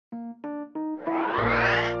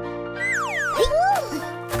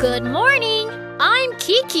Good morning, I'm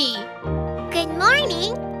Kiki. Good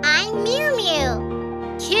morning, I'm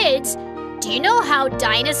MIUMIU. Kids, do you know how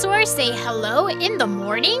dinosaurs say hello in the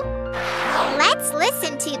morning? Let's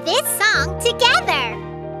listen to this song together.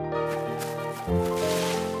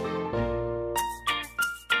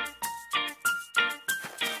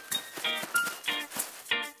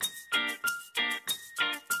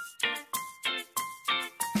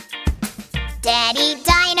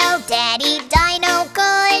 Daddy Dino,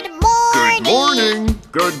 good morning.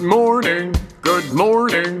 Good morning, good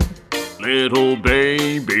morning, little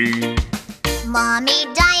baby. Mommy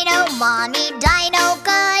Dino,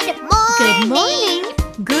 good morning.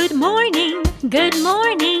 Good morning, good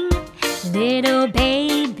morning, little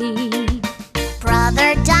baby.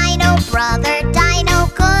 Brother Dino,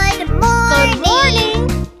 good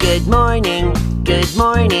morning. Good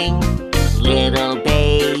morning, little baby.